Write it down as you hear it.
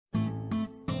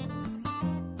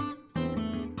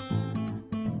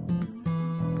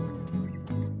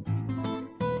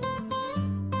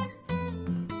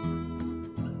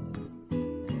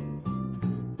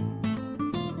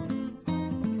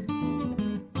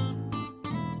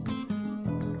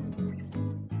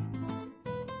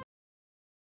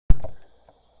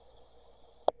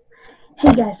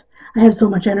Hey guys, I have so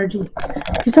much energy.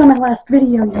 If you saw my last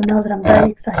video, you know that I'm very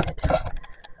excited.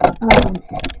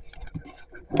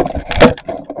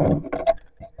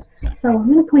 So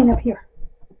I'm going to clean up here.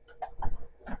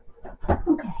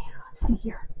 Okay, let's see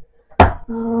here.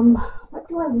 What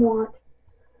do I want?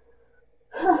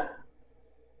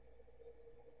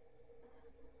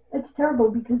 It's terrible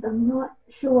because I'm not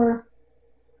sure.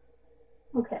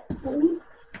 Okay, let me.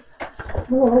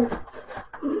 Whoa.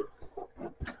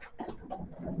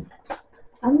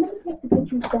 I'm going to take the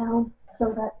pictures down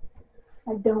so that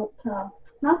I don't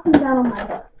knock them down on my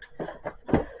head.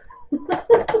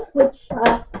 Which,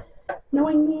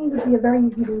 knowing me, would be a very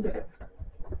easy thing to do.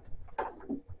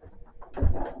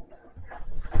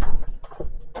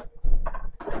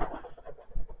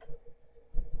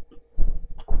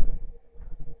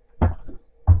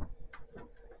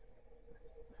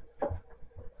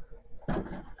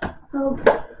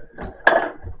 Okay.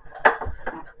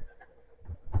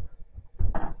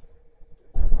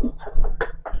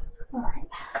 Alright.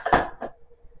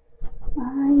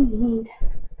 I need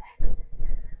bags.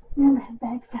 And I have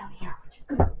bags down here, which is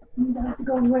good. You don't have to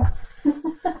go anywhere.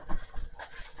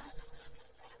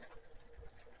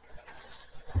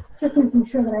 Just making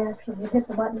sure that I actually hit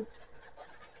the button.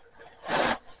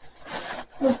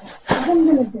 Okay, what I'm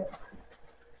going to do.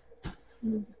 Let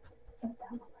me just set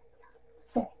down right here.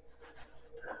 Stay.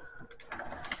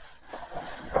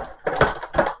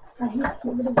 I hate to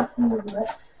get rid of this mirror,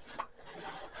 but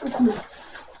it's nice.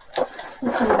 It's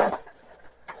nice.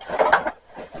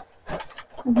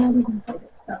 I'm not even put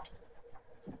it, so.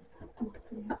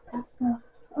 Okay, that's the.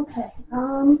 Okay,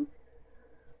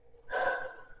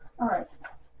 alright.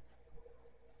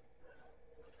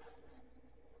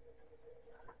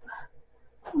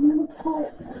 I'm going to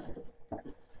pull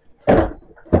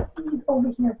these over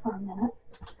here for a minute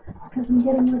because I'm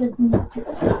getting rid of these two.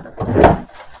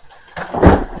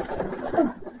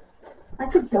 I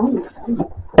could donate them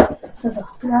to the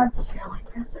yard sale, I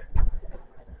guess.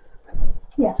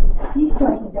 Yeah, these two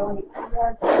I can donate to the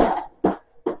yard sale.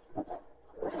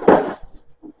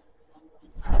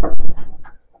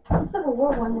 The Civil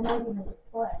War one they might even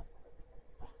display.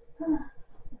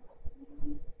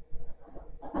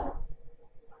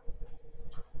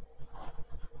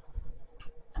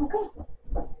 Okay.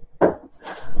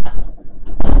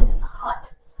 It is hot.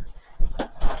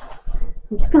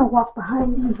 I'm just going to walk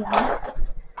behind these guys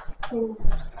and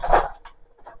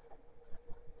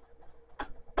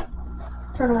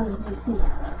turn on the AC.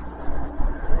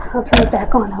 I'll turn it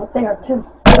back on out there too.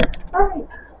 Alright,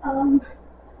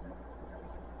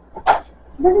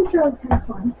 running drugs have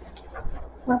fun.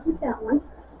 So I'll keep that one.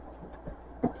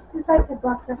 This iPad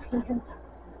box actually has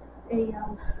a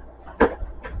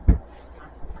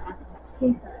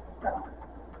case in it, so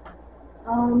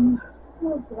oh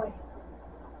boy.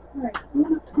 Alright, I'm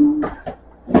gonna move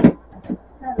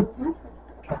that over.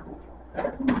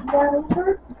 Move that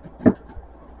over.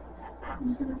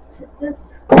 I'm gonna sit this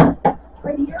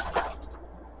right here.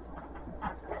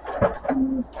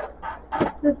 Move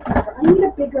this over. I need a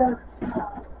bigger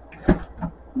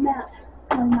mat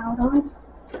to lay out on.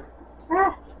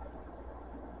 Ah!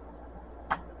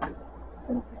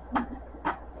 So,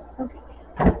 okay.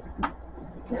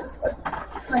 Now let's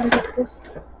try to get this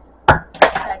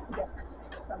back together.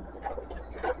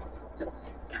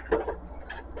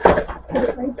 Sit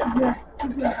it right here.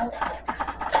 Figure out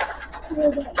where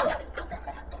that goes.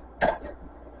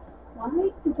 Why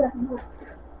is that not?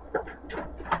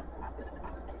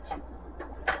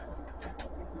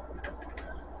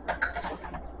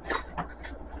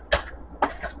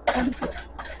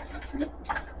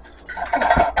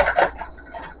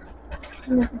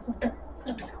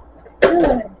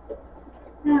 Good.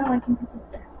 Now I can put this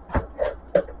down.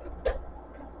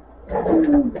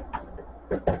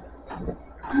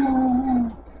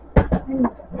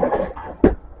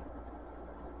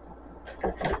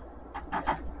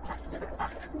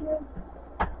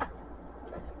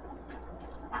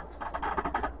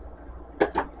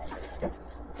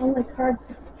 All my cards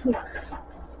are here.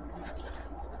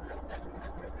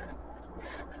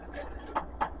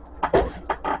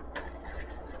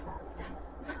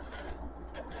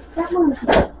 That one, because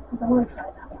I want to try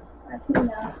that one. That's me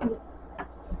now. Let's see.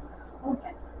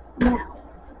 Okay, now,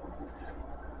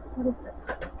 what is this?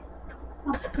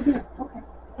 Oh, again, okay.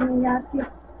 And Yahtzee.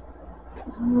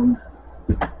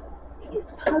 These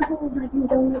puzzles I can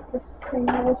donate for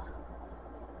sale.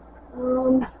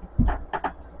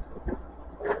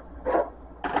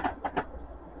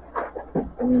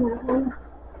 And that one.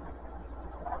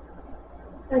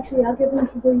 Actually, I'll give them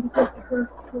to Bree to give to her.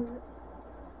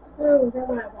 Oh, that's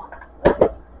what I want.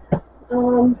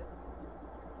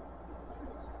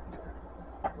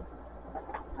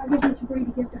 I'll give you to Bree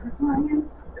to give to her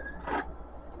clients.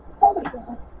 Oh my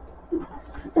god.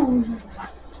 It's only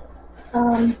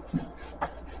one.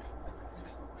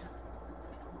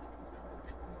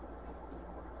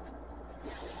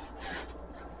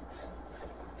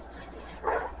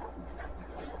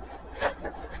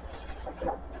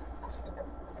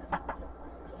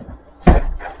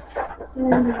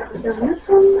 And we've done this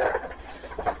one.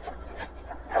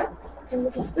 And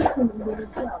we'll get this one in there as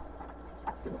well.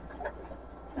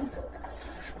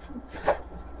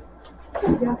 There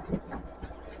we go.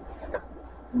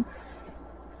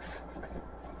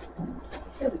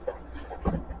 There we go.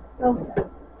 Okay.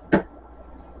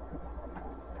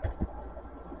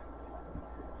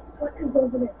 What is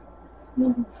over there?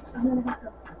 I'm gonna have to.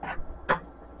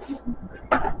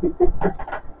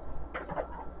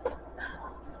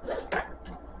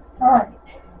 Alright.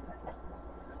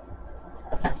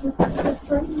 Put this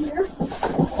right here.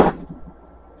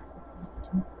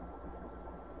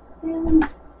 And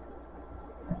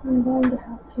I'm going to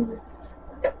have to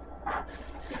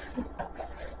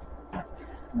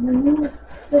remove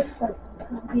this side for the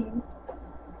time being.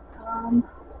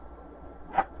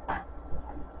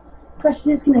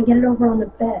 Question is, can I get it over on the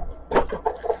bed?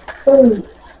 Boom.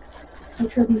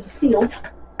 Make sure these are sealed.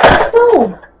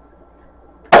 Boom!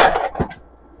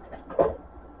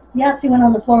 Yahtzee went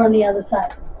on the floor on the other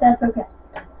side. That's okay.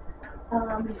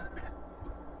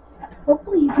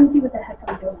 Hopefully you can see what the heck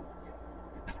I'm doing.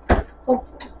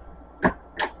 Hopefully.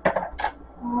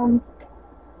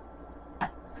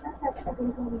 That's actually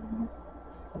going to go in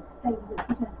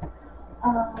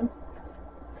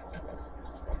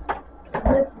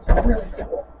this is really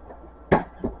cool.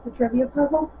 The trivia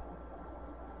puzzle.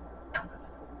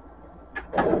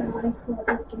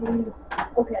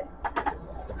 Okay.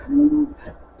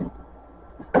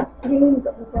 Game's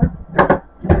over.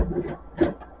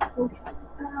 Okay.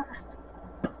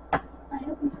 I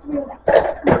have these three of them.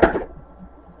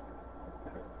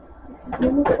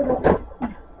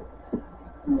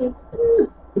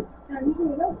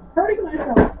 Hurting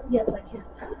myself. Yes, I can.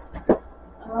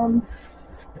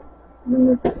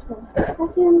 Remove this for a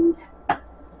second. I'm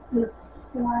going to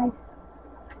slide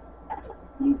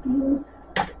these games.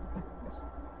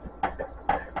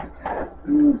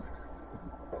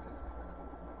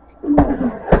 I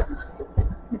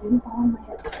didn't fall on my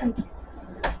head. Thank you.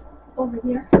 Over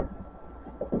here.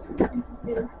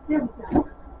 There we go.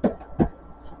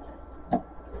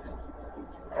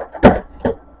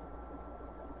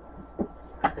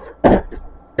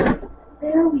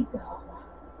 There we go.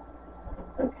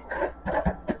 Okay.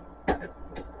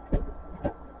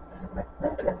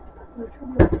 We'll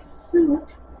turn your suit.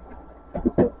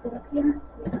 Put it up here.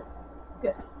 Yes.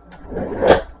 Good.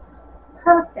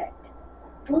 Perfect.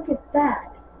 Look at that.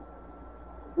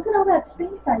 Look at all that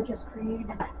space I just created.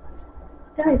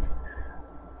 Guys,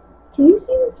 can you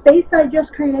see the space I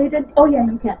just created? Oh yeah,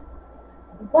 you can.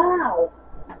 Wow.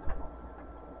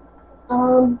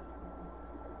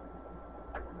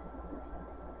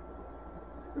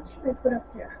 What should I put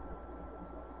up there?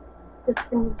 That's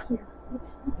down here.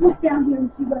 Let's look down here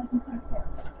and see what I can put up there.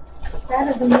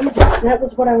 That is amazing. That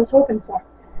was what I was hoping for.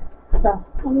 So,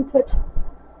 let me put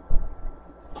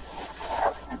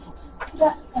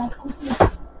that back.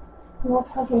 More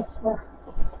puzzles for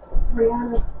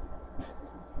Brianna.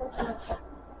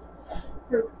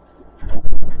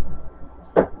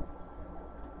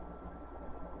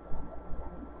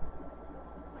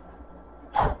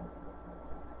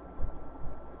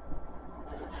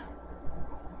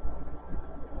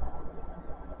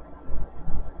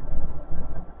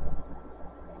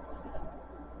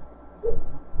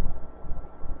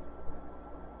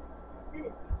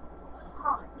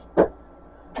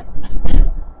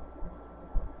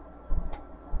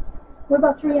 We're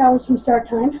about 3 hours from start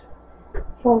time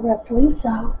for wrestling,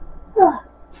 so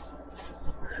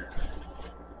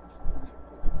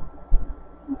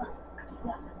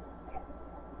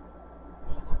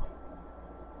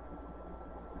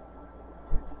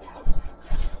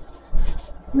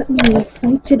let me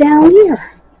point you down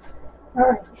here.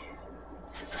 Alright.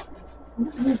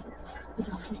 Let's move this.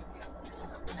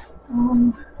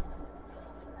 I'm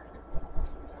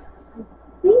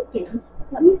thinking,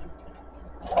 let me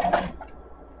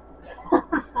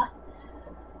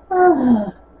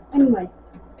anyway,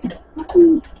 let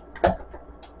me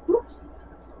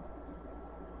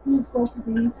move both of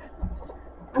these.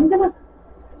 I'm gonna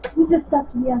move this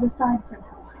stuff to the other side for now.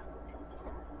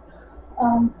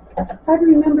 It's hard to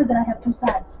remember that I have two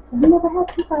sides. So I never had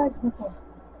two sides before.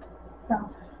 So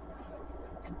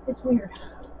it's weird.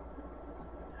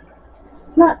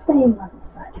 It's not staying on this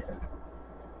side.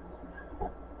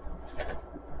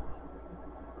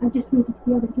 I just need to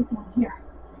be able to get down here.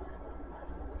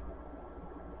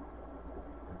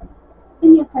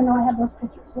 And yes, I know I have those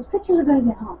pictures. Those pictures are going to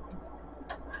get home.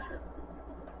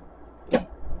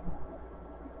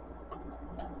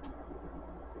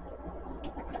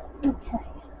 Okay.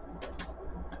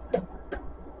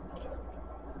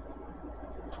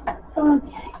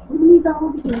 Okay. Move these all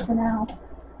over here for now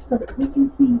so that we can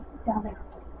see down there.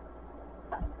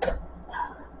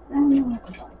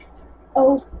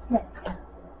 Okay.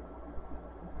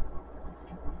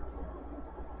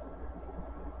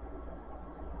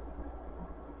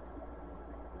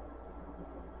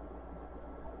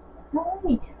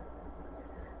 Alright.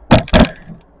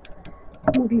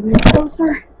 Let's move even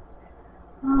closer.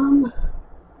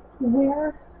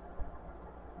 Where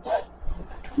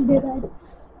did I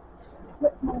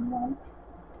put my light?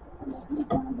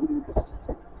 Down here.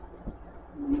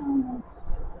 No.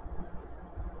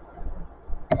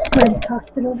 I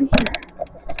tossed it over here.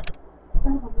 Is that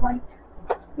a light?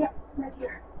 Yep, right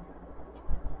here.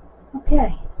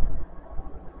 Okay.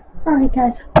 Alright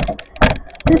guys.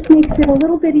 This makes it a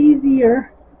little bit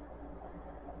easier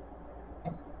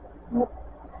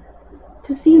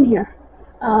to see in here.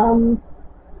 I'm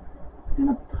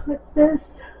gonna put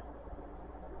this.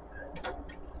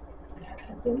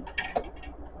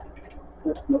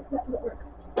 Look, that will work.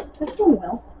 This one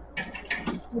will.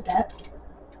 With that.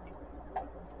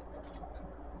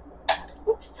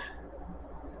 Oops.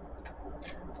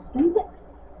 Dang it.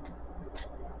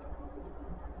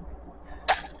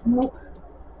 Nope.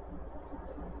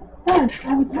 Oh,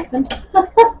 I was hoping.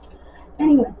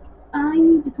 Anyway, I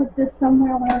need to put this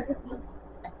somewhere where it will.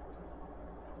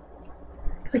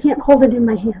 Because I can't hold it in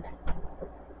my hand.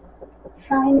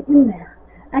 Shine in there.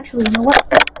 Actually, you know what?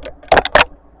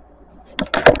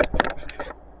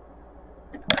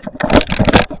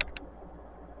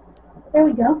 There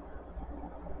we go.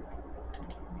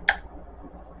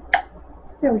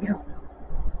 There we go.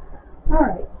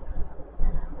 Alright.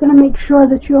 Gonna make sure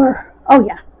that you're. Oh,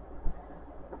 yeah.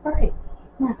 Alright.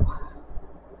 Now,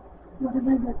 what have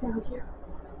I got down here?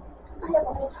 I have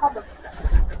a whole tub of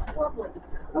stuff. Lovely.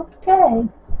 Okay.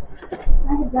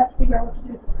 I have got to figure out what to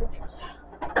do with these pictures.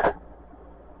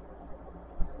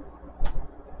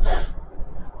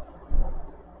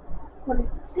 What I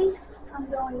think I'm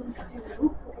going to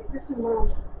do. Okay, this is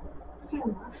Mom's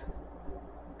camera.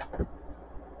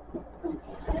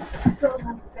 This goes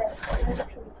on the bed. I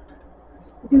actually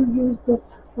do use this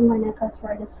for my neck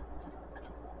arthritis.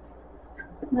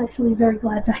 I'm actually very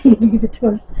glad that he gave it to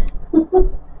us.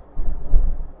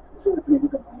 So it's going to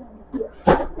go right over here.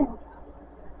 There we go.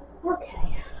 Okay.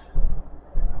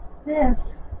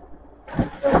 This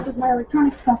goes with my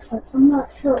electronic stuff, but I'm not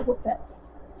sure it will fit.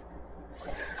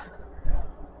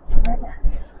 Right back.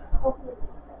 Hopefully it will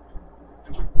fit.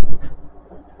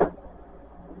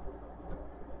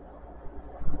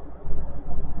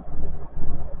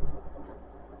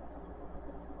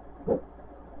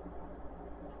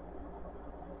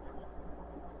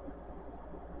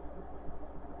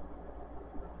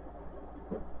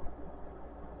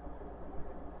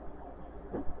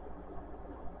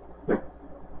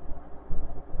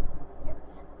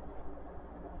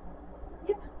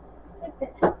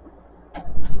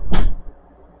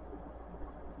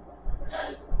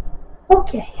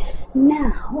 Okay,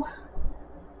 now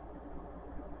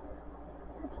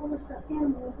to pull the stuffed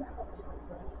animals out.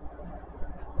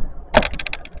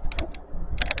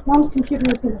 Mom's computer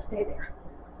is going to stay there.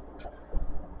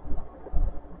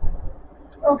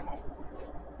 Okay,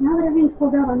 now that everything's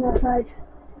pulled out on that side,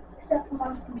 except for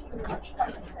Mom's computer, which,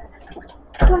 like I said,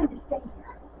 is going to stay here.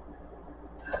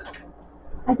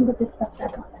 I can put this stuff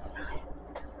back on this side.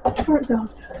 Where it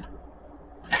goes.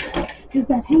 Because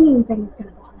that hanging thing is going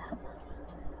to go on that side.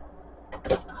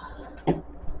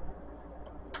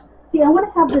 See, I want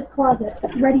to have this closet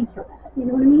ready for that, you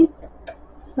know what I mean?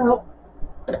 So,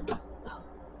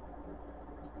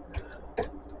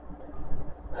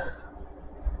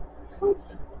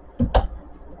 coats,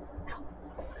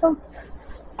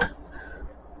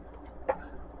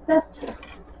 vest,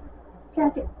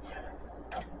 jacket,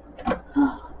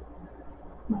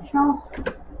 my shawl,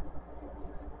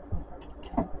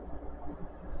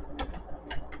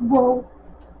 wool,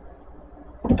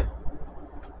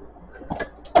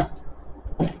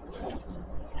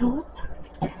 you know what?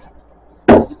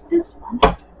 This one.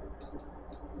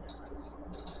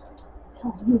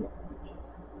 Tell me it.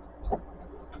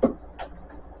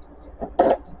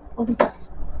 Over here.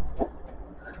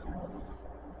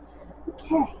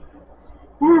 Okay.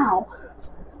 Now,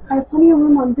 I have plenty of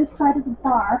room on this side of the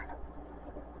bar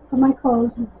for my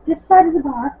clothes. This side of the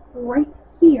bar, right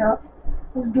here,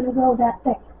 is going to go that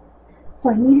thing. So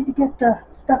I needed to get the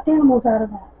stuffed animals out of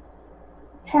that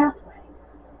pathway.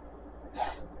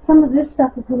 Some of this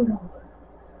stuff is going to go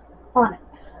on it.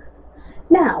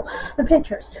 Now, the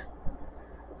pictures.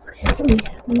 Okay, let me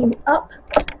lean up.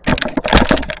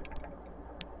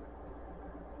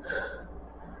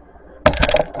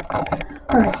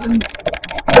 Alright,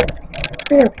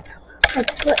 there we go.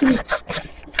 Let me.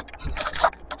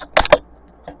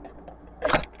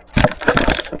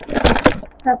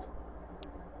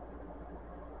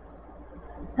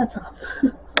 That's off.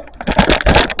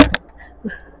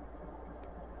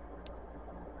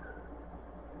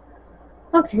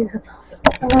 Okay, that's off.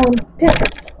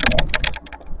 Pictures.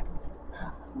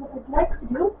 What I'd like to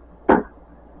do,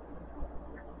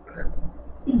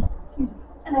 excuse me,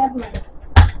 and I have my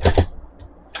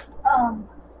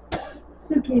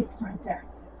suitcase right there.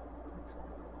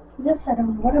 This I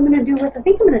don't know what I'm going to do with. I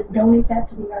think I'm going to donate that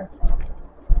to the yard sale.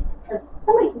 Because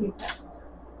somebody can use that.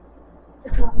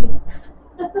 It's not me.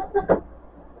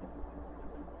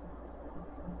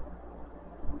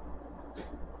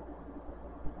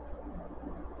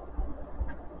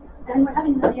 And we're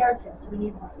having another yard sale, so we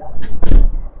need more stuff.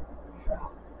 So,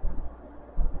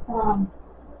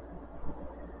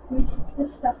 we take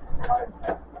this stuff out of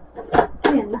the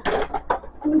tin.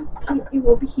 Let me keep you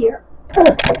over here. I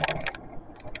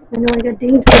know I got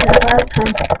dinged for that last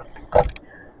time.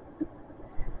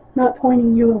 Not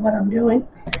pointing you at what I'm doing.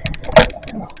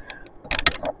 So,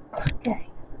 okay.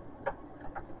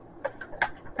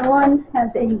 Dawn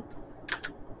has a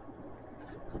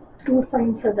new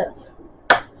frame for this.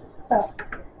 So,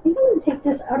 I think I'm going to take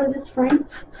this out of this frame.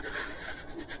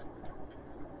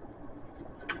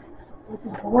 There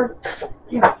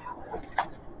we go.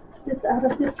 This out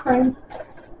of this frame.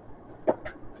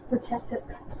 Protect it.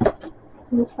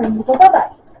 And this frame will go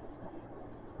bye-bye.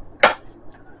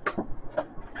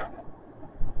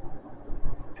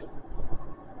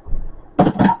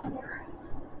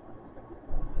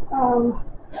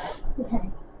 Okay.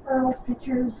 Earl's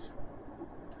pictures.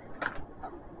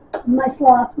 My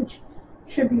sloth, which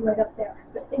should be right up there.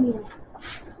 But anyway,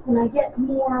 when I get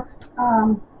more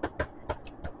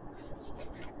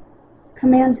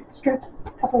command strips,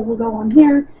 a couple will go on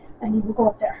here, and you will go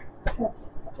up there. That's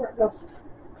where it goes.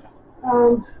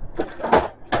 So,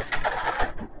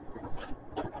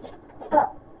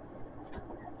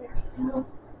 now,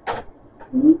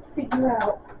 we need to figure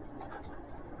out,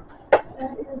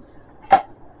 that is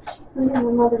something my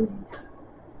mother made.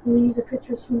 And these are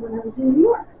pictures from when I was in New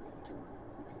York.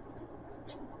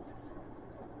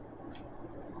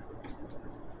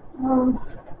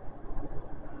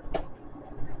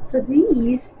 So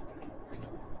these,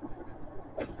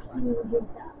 I'm going to do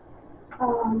that.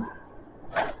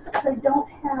 They don't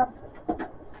have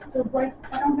the right,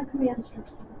 I don't have command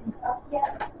strips to put these up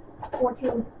yet, or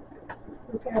to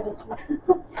repair this one.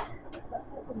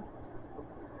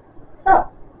 So,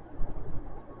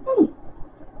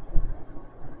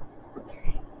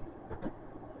 okay.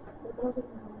 So those are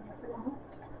going there for now.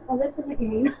 Well, this is a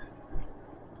game.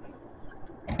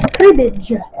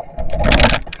 Cribbage.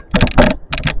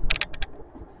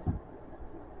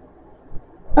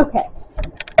 Okay.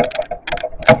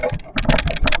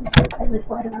 As I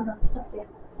slide around on stuff there.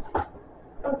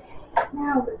 Okay,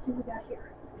 now let's see what we got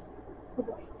here. Oh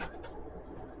boy.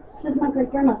 This is my great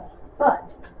grandmother, but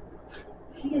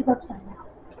she is upside down.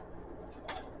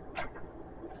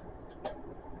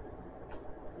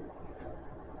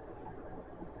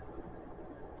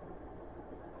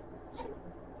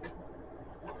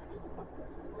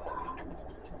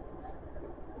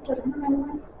 Put it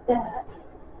like that.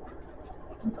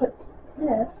 And put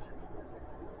this.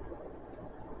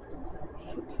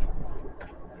 Shoot.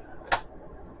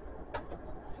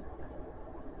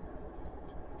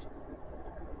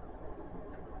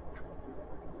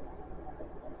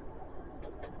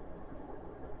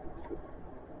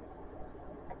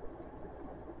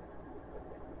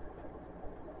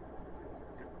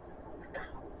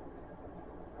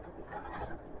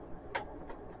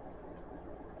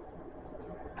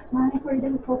 My great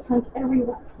uncle sent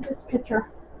everyone this picture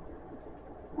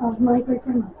of my great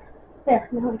grandmother. There,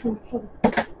 now I can actually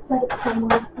set it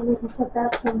somewhere, and we can set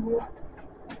that somewhere.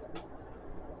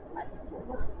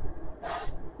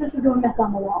 This is going back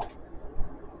on the wall.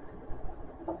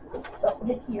 So put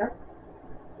it here.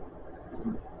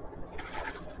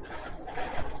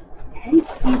 Okay,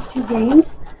 these two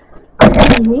games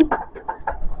are me.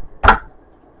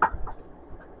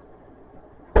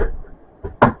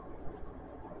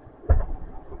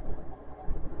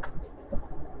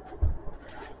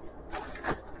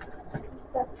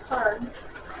 Cards.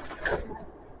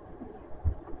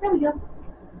 There we go.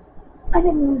 I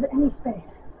didn't lose any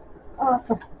space.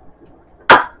 Awesome.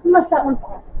 Unless that one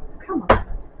falls. Come on.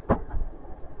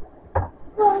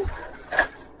 Oh.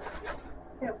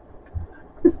 There.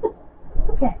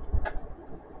 Okay.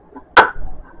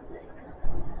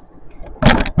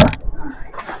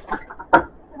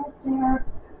 Right there.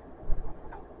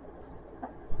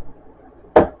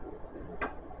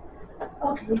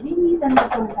 Okay, these end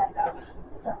up going back up.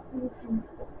 So these can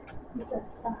be set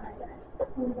aside.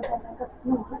 We'll get that back up if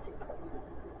you want.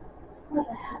 Or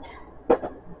that.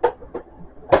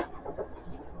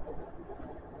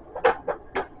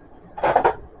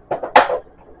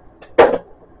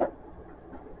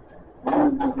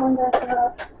 And going back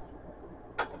up.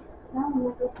 That one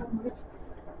might go somewhere.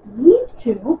 These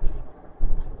two,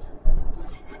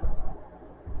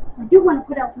 I do want to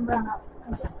put Elton Brown up. I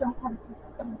just don't have a piece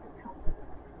of them.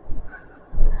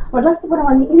 I'd like to put them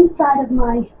on the inside of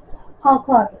my hall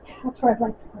closet. That's where I'd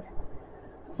like to put it.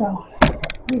 So,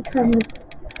 let me turn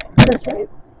this way.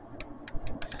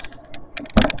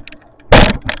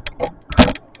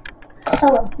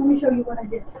 Hello, let me show you what I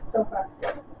did so far.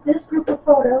 This group of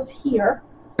photos here,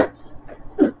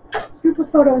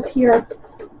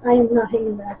 I am not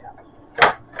hanging back up.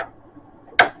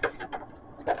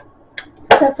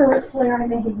 Except for Ric Flair, I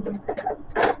may hang him back up.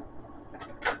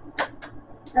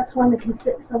 That's one that can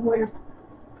sit somewhere.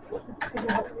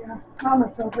 Mama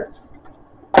filters.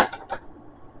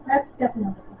 That's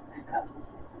definitely going back up.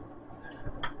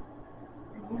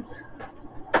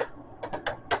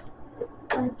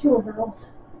 I have two of those.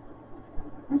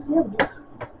 Where's the other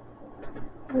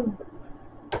one?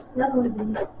 The other one's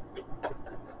in.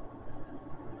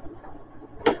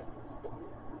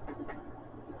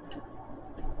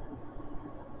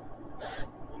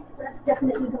 So that's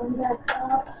definitely going back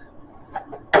up.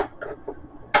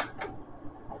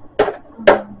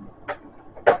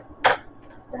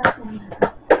 That's going back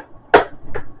up.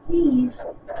 These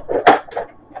are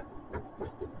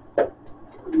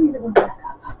going back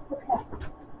up. Okay.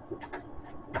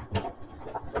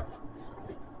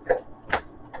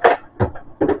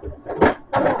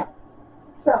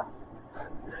 So,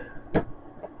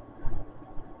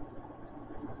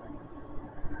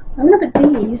 I'm going to put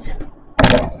these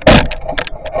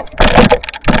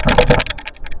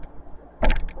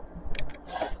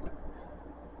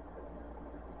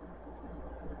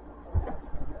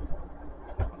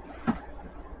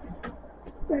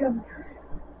right over there.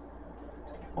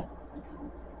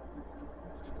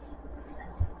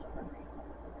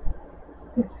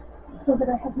 So that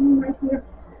I have room right here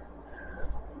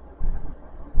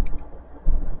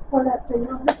for that thing.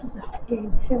 Oh, this is a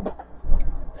game too.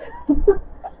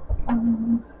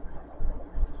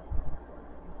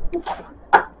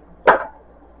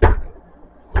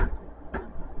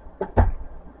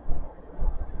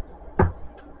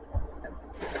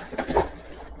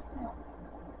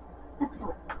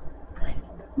 Excellent.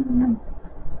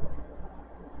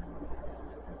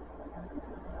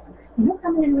 You know,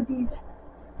 coming in with these,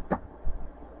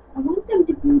 I want them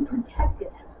to be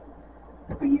protected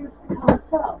for years to come.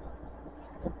 So,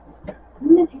 I'm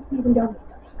going to take these and donate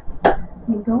them.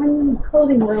 And go in the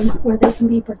clothing room where they can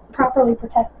be properly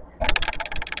protected.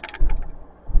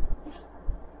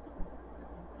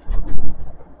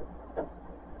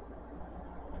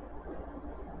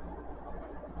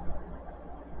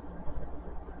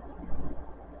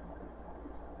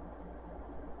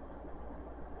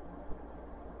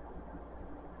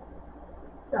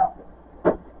 So,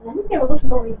 and I think they were looking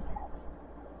for these hats.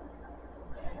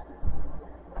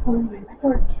 So anyway, my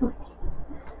throat is killing me.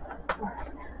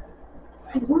 Alright.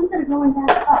 These ones that are going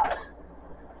back up,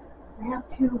 I have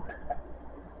to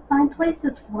find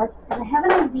places for it, and I have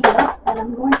an idea that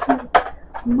I'm going to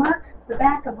mark the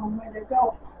back of them where they're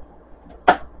going.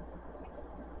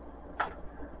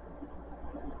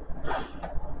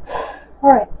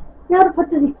 Alright, now to put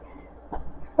the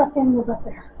stuffed animals up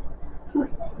there.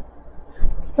 Okay.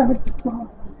 Start with the smaller ones.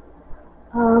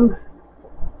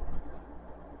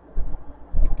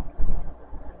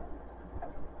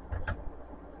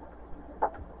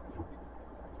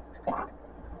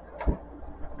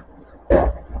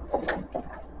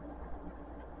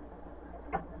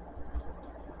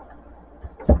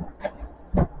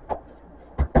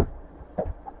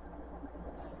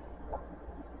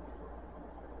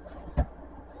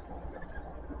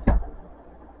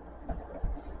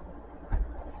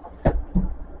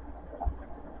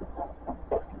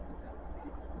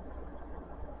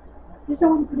 I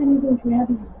don't want to put anything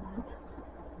heavy on that.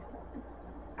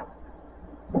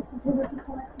 Because it's a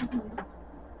collector's item.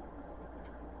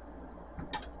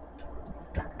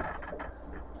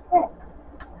 Okay.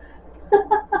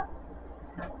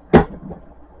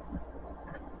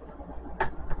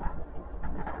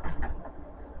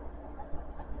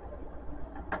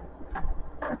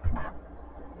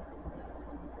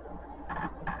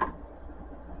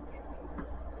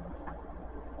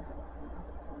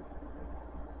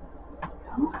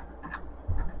 go.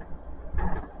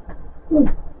 Ooh.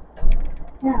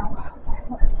 Now,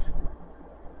 what?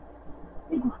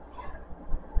 Big ones.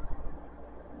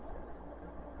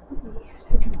 Okay,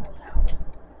 taking those out.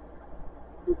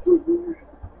 This one here.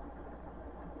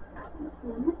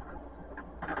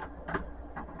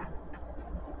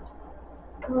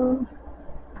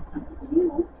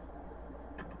 You.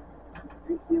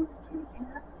 Right here, kitty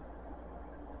cat.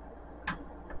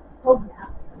 Oh yeah.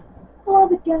 I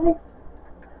love it, guys.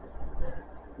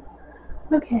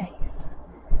 Okay.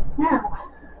 Now,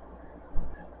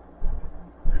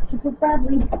 to put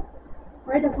Bradley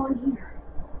right up on here.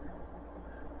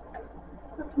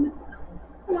 Come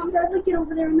on, Bradley, get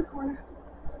over there in the corner.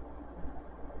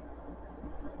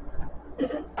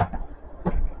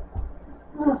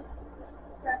 Oh,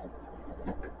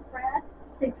 Brad,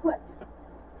 stay put.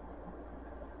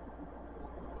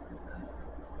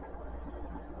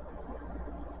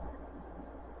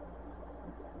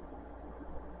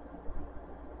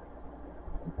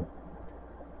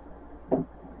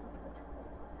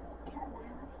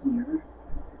 Here.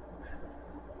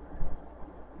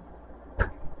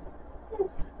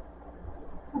 Yes.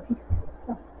 Okay.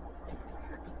 So.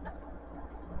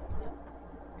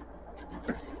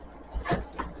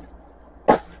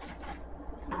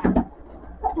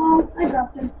 Uh-oh, I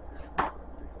dropped him.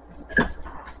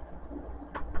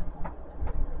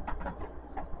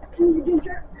 Come here,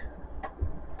 Ginger.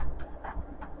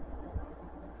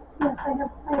 Yes, I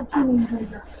have two names right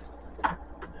here.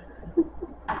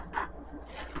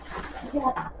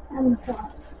 Yeah, and the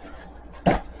frog.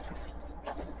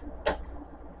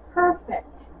 Perfect.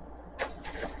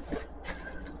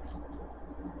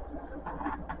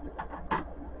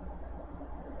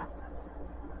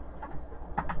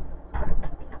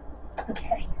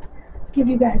 Okay, let's give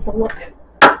you guys a look.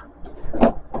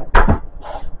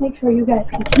 Make sure you guys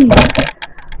can see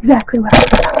exactly what I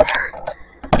put out there.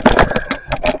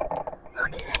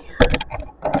 Okay.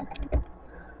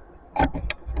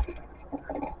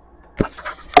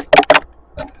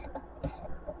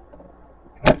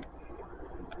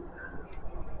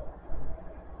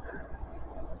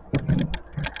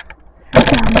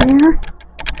 Down there.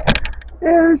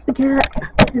 There's the cat,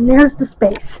 and there's the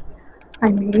space. I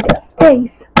made a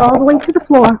space all the way to the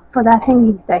floor for that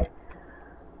hanging thing.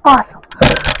 Awesome.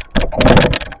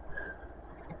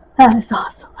 That is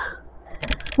awesome.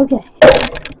 Okay.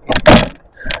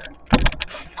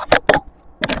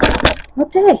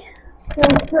 Okay. That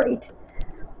was great.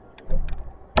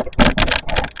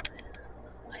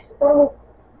 Oh,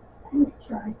 I need to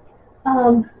try.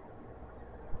 And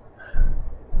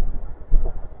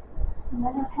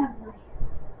I don't have my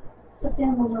stuffed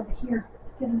animals over here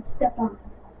to get them to step on.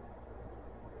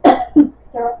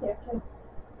 They're up there too.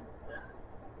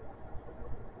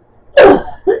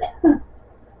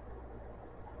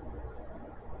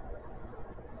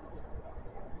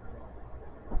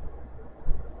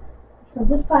 So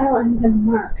this pile I'm going to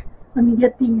mark. Let me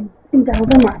get the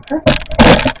indelible marker.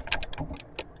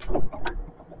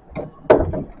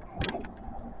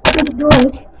 Take a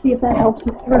drink, see if that helps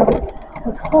me through.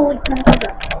 Because holy crap, it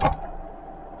does.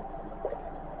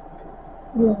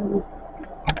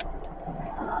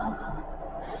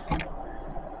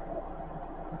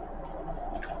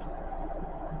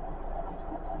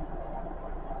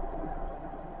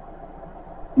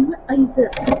 I use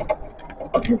this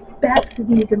because the backs of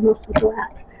these are mostly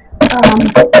black. But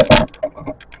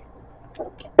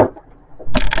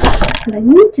I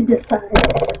need to decide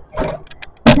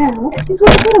now is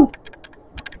where to put them.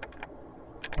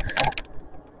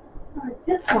 Alright,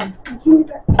 this one,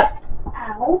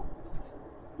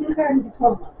 kindergarten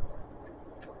diploma.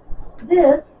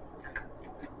 This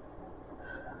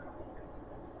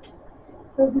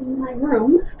goes in my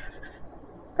room.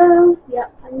 Oh, yeah,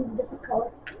 I need a different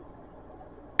color.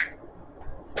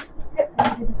 Yep, I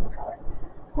need a different color.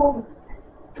 Hold on.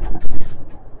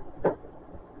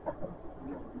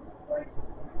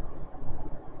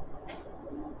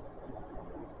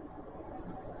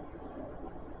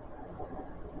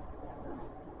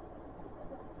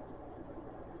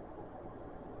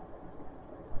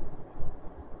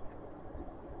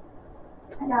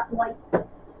 I got white.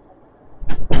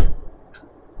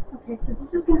 Okay, so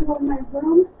this is going to go in my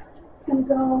room. It's going to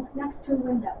go next to a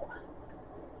window.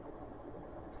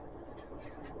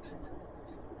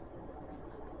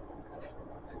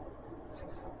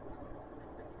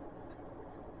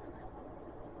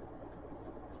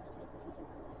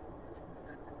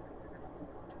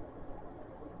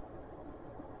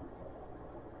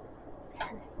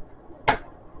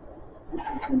 This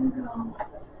is going to go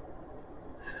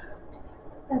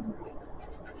everywhere.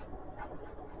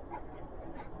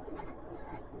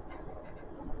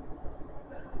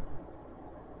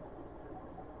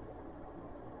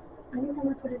 I'm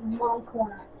going to put it in one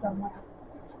corner somewhere.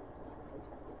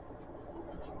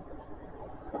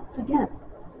 Again.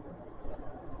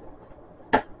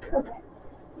 Okay.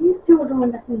 These two are going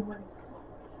back in the way.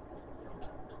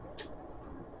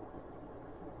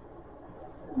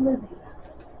 Living.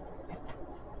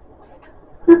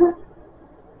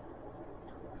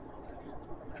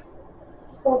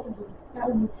 Both of these. That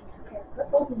one needs to be prepared,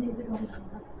 but both of these are going in.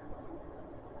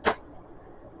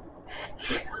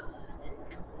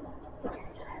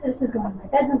 This is going in my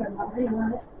bedroom, but I'm not writing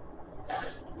on it.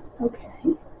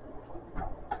 Okay.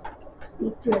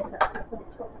 These two are the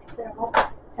place for my thermal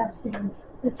have stains.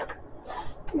 This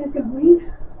is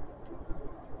going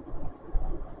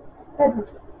bedroom.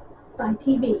 My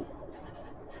TV.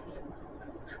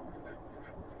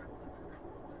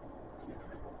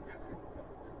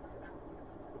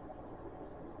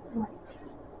 Right.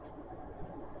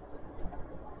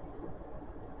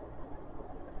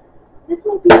 This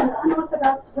might be an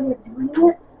unorthodox way of doing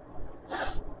it.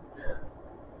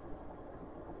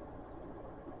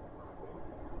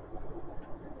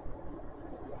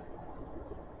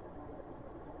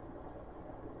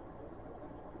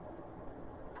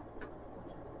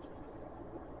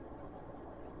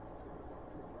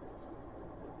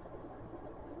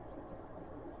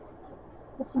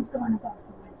 This one's going above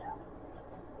the window.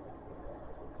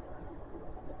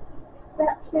 Is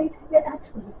that space? It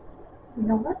actually, you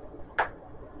know what?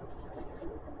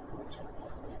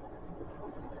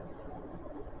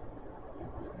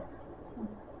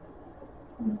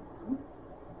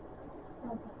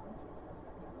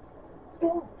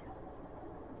 Good.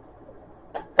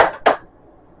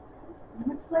 I'm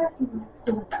going to flare you next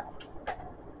to it though.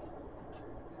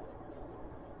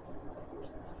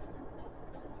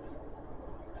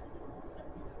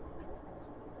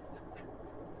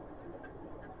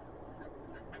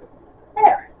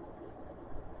 There.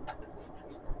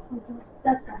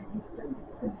 That's nice.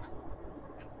 Good.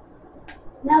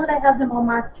 Now that I have them all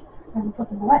marked, I'm going to put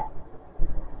them away.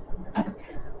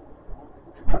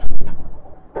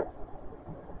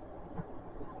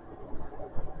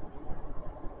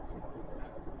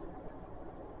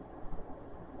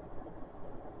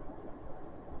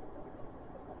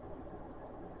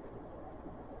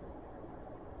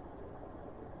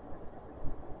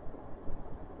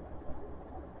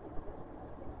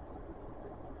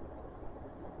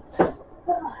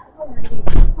 Alrighty.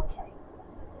 Okay.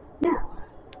 Now,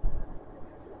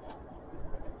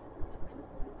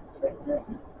 put this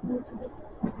into this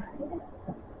side.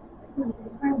 Move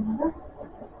it around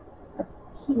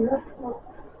here. Well,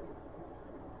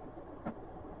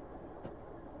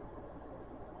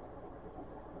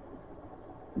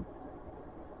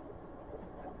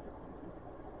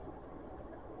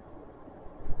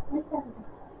 like that.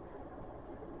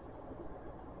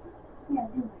 Yeah,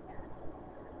 do like that.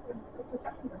 Put this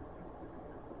here.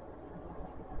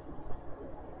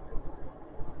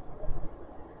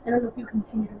 I don't know if you can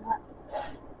see it or not.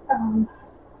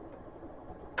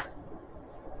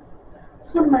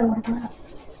 It's one of my autographs.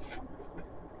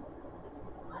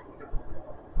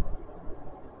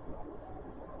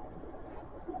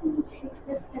 Let me take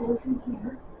this down from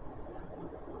here.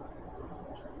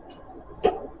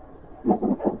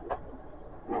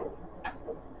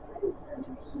 It's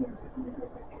under here, under the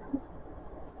hands.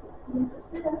 And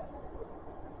this.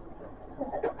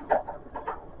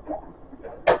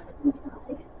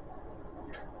 Inside.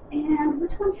 And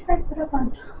which one should I put up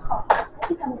on top? I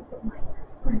think I'm going to put my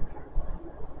grandparents.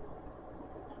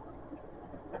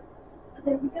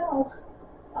 There we go.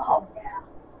 Oh, yeah.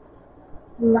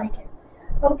 Like it.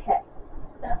 Okay.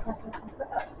 That's what I'm going to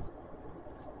put up.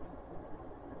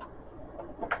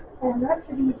 And the rest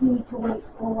of these need to wait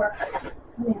for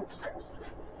command strips,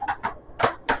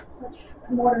 which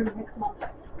I'm ordering next month.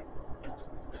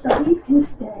 So these can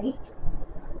stay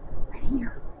right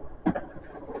here.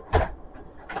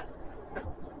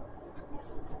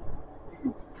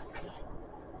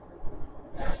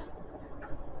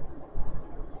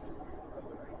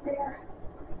 There.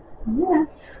 And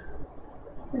this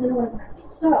is an autograph.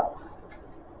 So,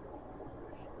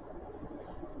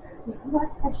 you know what?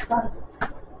 I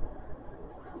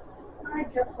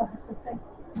just thought of something.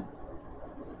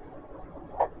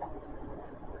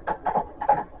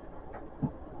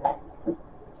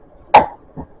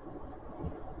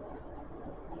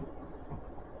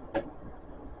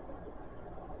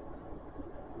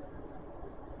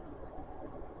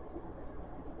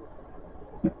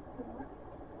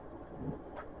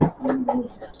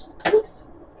 Oops.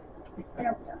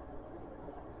 There we go.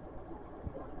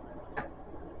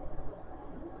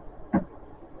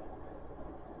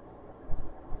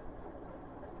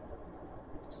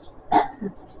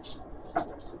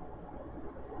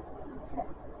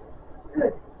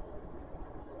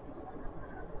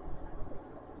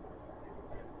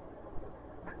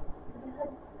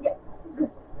 Yep,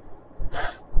 good.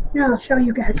 Now I'll show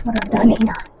you guys what I've done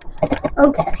here.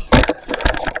 Okay.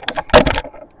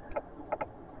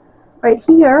 Right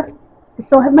here, I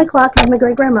still have my clock. I have my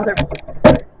great-grandmother.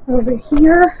 Over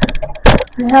here,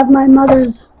 I have my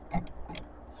mother's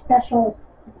special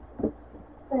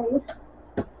thing.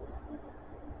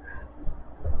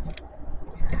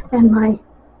 And my,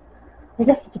 I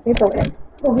guess it's a paperweight.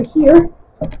 Over here,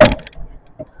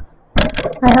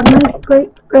 I have my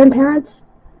great-grandparents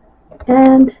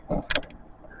and a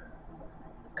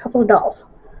couple of dolls.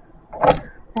 I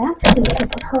actually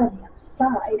should put her on the other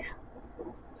side.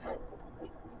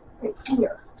 Right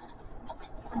here.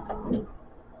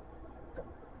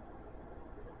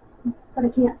 But I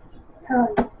can't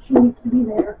because she needs to be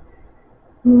there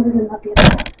in order to not be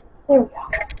there. There we go.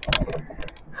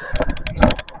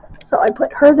 So I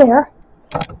put her there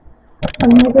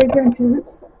and my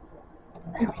great-grandparents.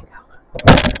 There we go.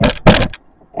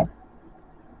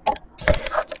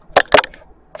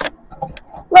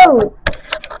 Whoa!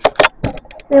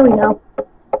 There we go.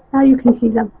 Now you can see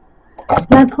them. And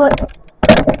I put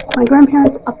my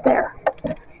grandparents up there.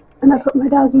 And I put my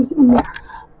doggy in there.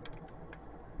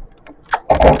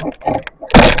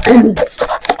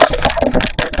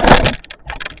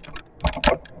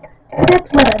 So that's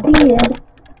what I did.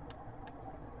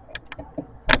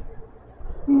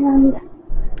 And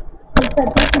I said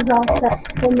this is all set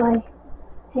for my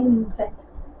hanging thing.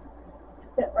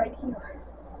 Fit right here.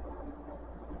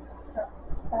 So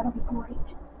that'll be great.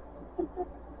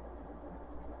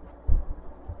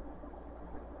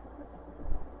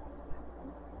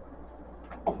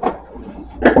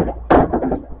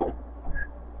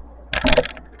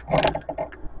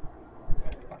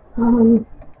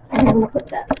 I don't want to put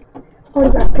that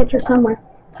photograph picture somewhere.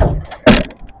 I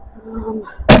know.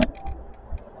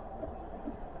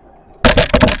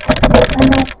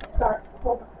 Sorry.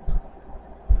 Hold on.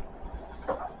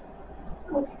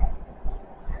 Okay.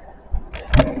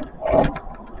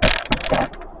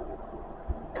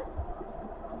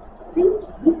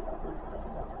 Thinking.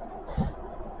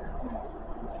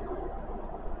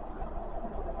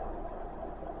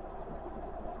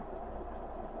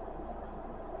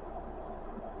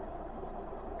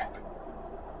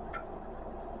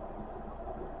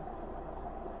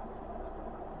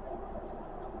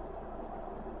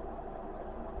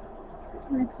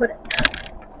 I put it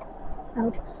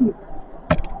out here.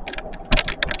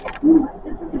 You know what?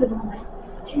 This is good on my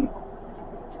table.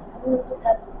 I'm going to put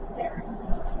that there.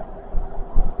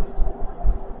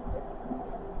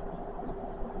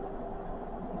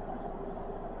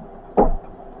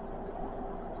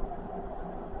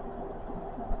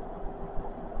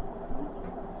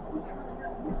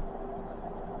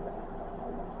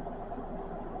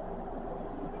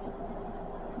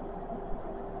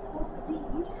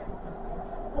 These.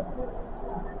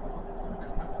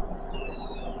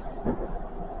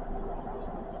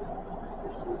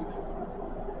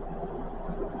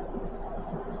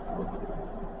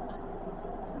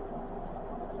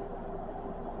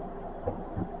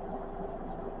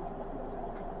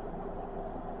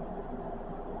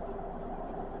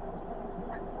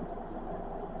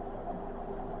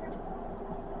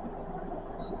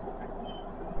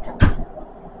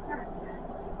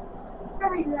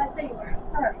 Where did I say you were?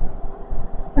 Alright.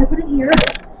 So I put it here.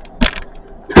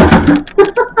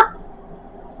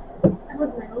 That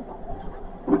was my own fault.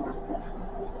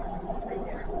 Right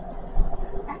there.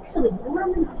 Actually, you know what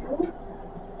I'm going to do?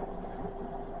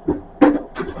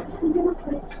 I'm going to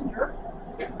put it here.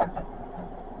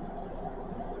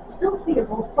 It's still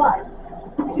seeable, but I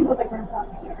can put my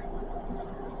grandfather here.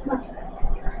 Much better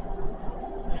picture.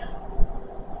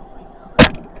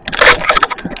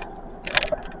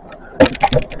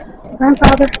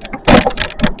 Grandfather,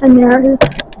 and there is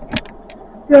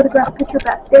the autograph picture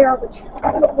back there, which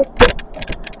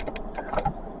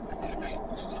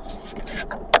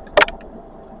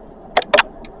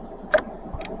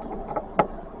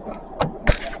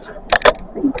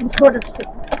you can sort of see.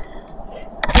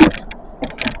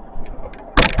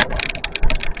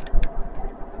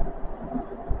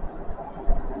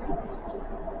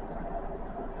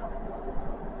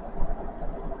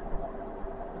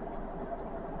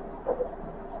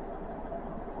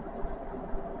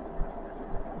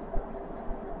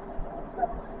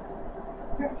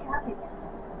 Very happy.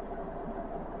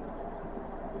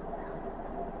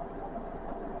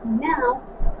 Now,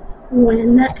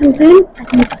 when that comes in, I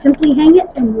can simply hang it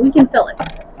and we can fill it.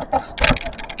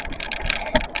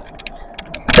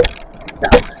 So,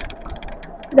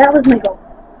 that was my goal.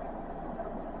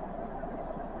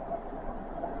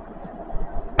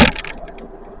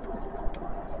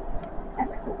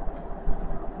 Excellent.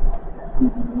 That's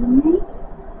something we make.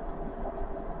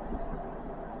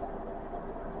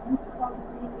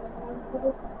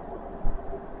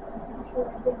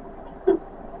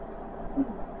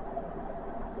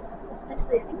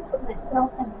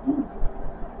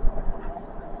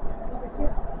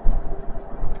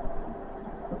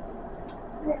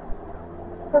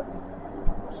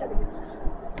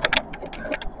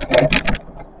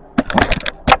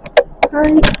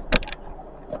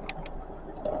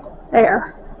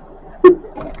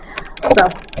 So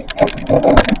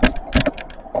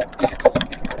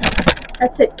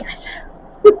that's it, guys.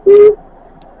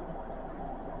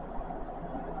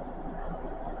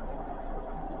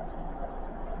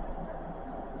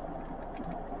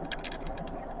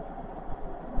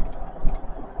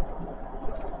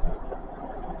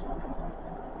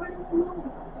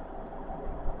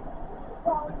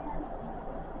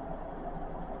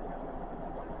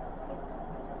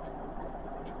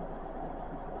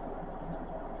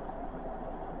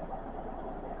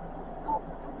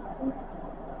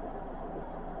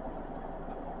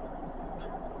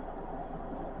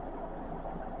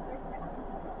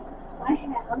 I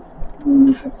have,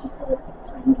 let's just say,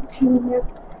 so I can get you in there,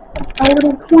 a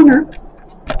little corner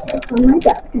on my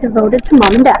desk devoted to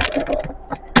Mom and Dad.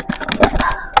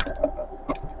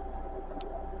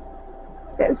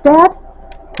 There's Dad,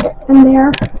 and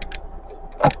there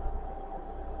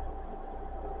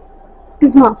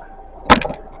is Mom.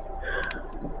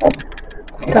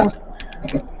 So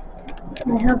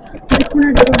I have my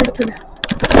corner devoted to that.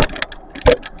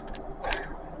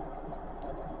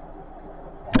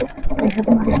 I have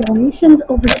my donations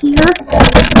over here.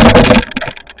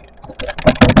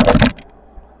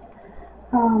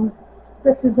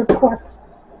 This is, of course,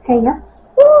 hanger.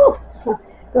 Woo!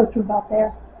 Goes to about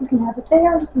there. You can have it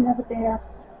there, you can have it there.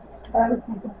 I would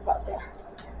say it goes about there.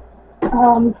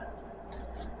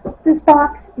 This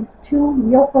box is 2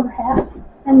 Milford hats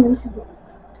and then 2 gloves.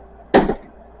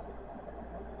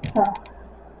 So.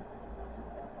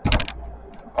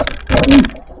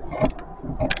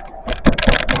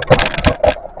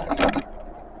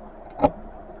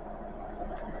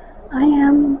 I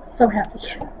am so happy.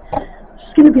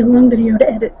 It's going to be a long video to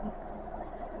edit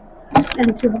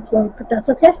and to upload, but that's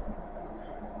okay.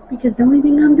 Because the only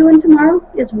thing I'm doing tomorrow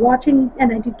is watching,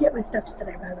 and I did get my steps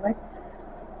today, by the way,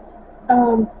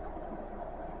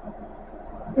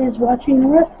 is watching the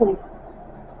wrestling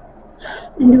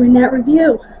and doing that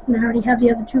review. And I already have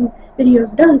the other 2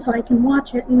 videos done, so I can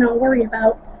watch it and not worry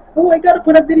about, oh, I gotta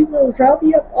put up videos or I'll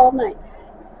be up all night.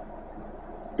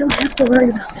 Don't have to worry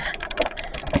about that,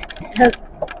 because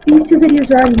these 2 videos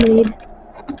are already made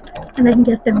and I can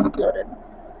get them uploaded.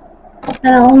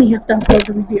 And I'll only have to upload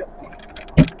the review.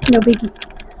 No biggie.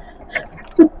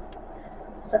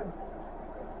 So.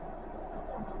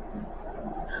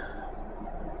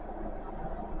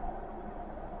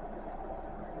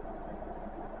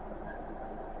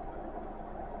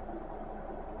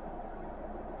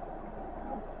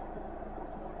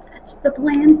 That's the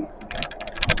plan.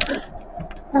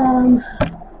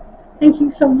 Thank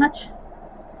you so much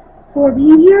for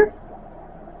being here.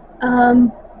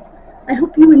 I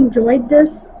hope you enjoyed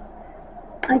this.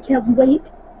 I can't wait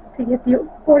to get the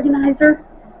organizer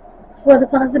for the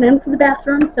closet and for the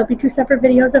bathroom. There'll be 2 separate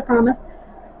videos, I promise.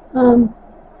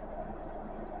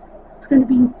 It's going to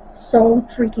be so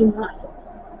freaking awesome.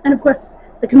 And of course,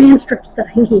 the command strips that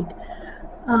I need.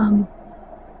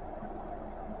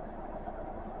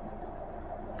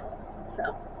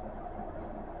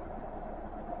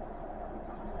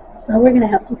 So we're going to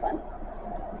have some fun.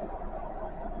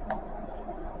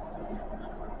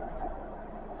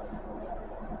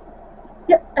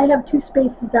 Yep, I have 2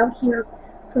 spaces out here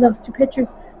for those 2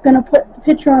 pictures. I'm going to put the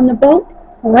picture on the boat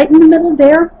right in the middle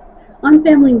there on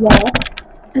family wall,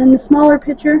 and the smaller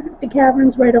picture, the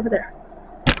cavern's right over there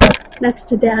next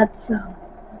to Dad's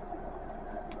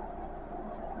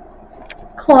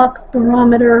clock,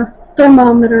 barometer,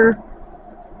 thermometer,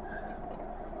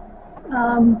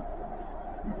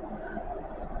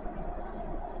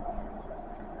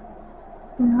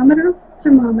 barometer,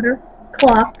 thermometer,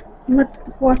 clock, and what's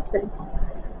the 4th thing?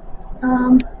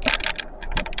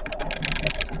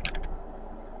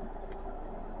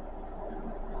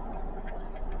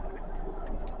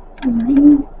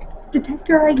 Ring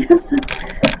detector, I guess.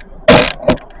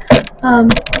 I'm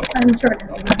sure it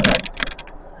has.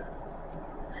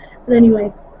 But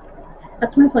anyway,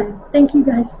 that's my plan. Thank you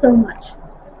guys so much.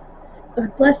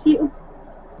 God bless you.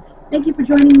 Thank you for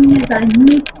joining me as I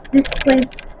make this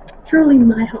place truly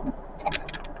my home.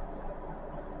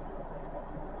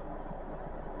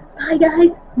 Bye,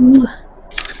 guys. Mwah.